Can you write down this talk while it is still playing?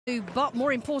But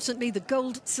more importantly, the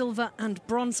gold, silver and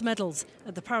bronze medals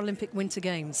at the Paralympic Winter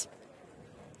Games.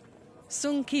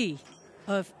 Sung Ki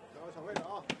of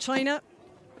China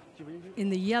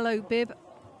in the yellow bib.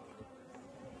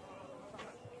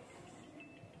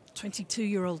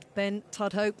 22-year-old Ben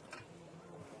Tudhope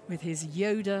with his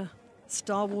Yoda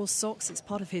Star Wars socks. It's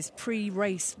part of his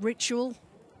pre-race ritual.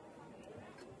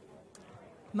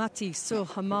 Matti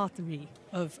Suur-Hamari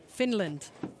of Finland,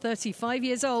 35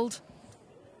 years old.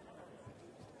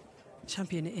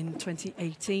 Champion in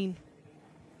 2018.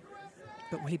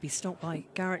 But will he be stopped by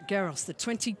Garrett Geros, the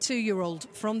 22-year-old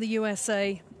from the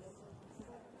USA?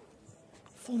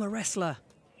 Former wrestler.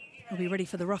 He'll be ready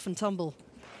for the rough and tumble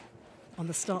on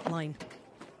the start line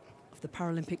of the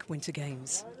Paralympic Winter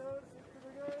Games.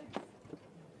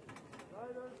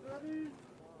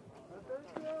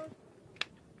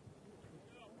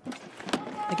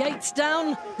 The gate's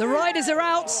down, the riders are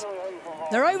out,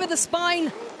 they're over the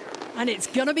spine, and it's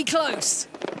gonna be close.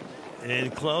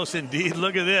 And close indeed.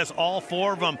 Look at this, all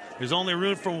four of them. There's only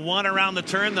room for one around the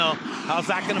turn though. How's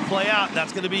that gonna play out?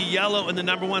 That's gonna be yellow in the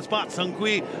 #1 spot. Sung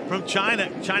Ki from China.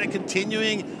 China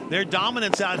continuing their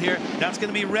dominance out here. That's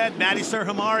gonna be red. Matti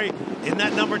Suur-Hamari in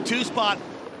that #2 spot.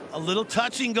 A little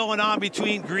touching going on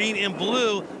between green and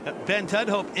blue. Ben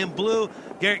Tudhope in blue.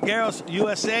 Garrett Geros,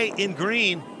 USA in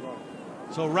green.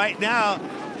 So right now,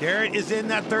 Garrett is in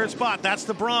that 3rd spot. That's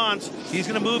the bronze. He's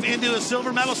going to move into a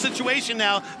silver medal situation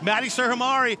now. Matti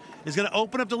Suur-Hamari is going to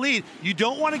open up the lead. You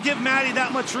don't want to give Matti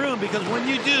that much room, because when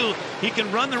you do, he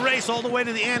can run the race all the way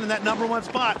to the end in that #1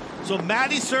 spot. So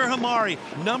Matti Suur-Hamari,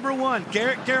 #1.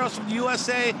 Garrett Geros from the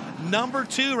USA,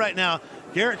 #2 right now.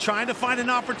 Garrett trying to find an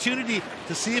opportunity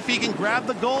to see if he can grab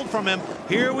the gold from him.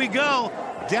 Here we go.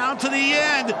 Down to the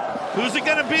end. Who's it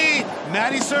going to be?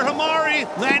 Matti Suur-Hamari,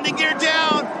 landing gear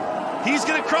down. He's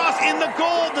going to cross in the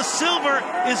gold. The silver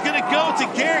is going to go to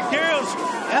Garrett Geros,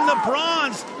 and the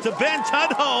bronze to Ben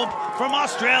Tudhope from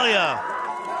Australia.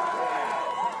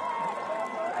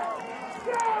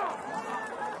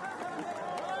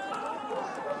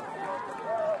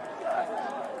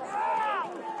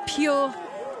 Pure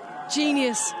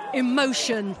genius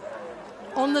emotion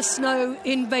on the snow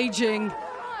in Beijing.